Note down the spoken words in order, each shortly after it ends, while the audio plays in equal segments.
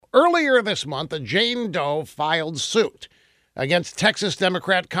earlier this month, a Jane Doe filed suit against Texas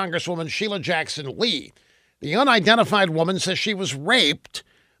Democrat Congresswoman Sheila Jackson Lee. The unidentified woman says she was raped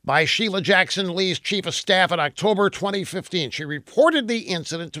by Sheila Jackson Lee's chief of staff in October 2015. She reported the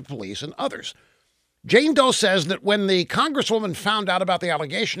incident to police and others. Jane Doe says that when the congresswoman found out about the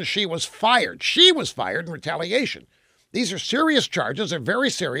allegations, she was fired. She was fired in retaliation. These are serious charges. They're very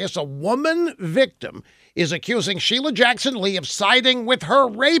serious. A woman victim is accusing Sheila Jackson Lee of siding with her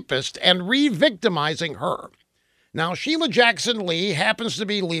rapist and re-victimizing her. Now, Sheila Jackson Lee happens to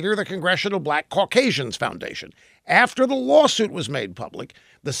be leader of the Congressional Black Caucasians Foundation. After the lawsuit was made public,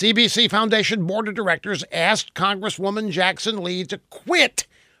 the CBC Foundation Board of Directors asked Congresswoman Jackson Lee to quit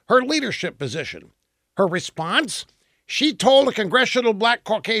her leadership position. Her response? She told the Congressional Black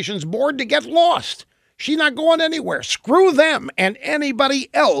Caucasians Board to get lost. She's not going anywhere. Screw them and anybody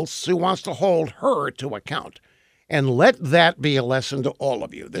else who wants to hold her to account. And let that be a lesson to all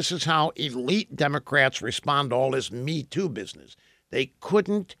of you. This is how elite Democrats respond to all this Me Too business. They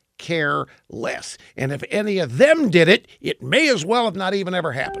couldn't care less. And if any of them did it, it may as well have not even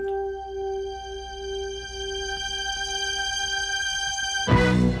ever happened.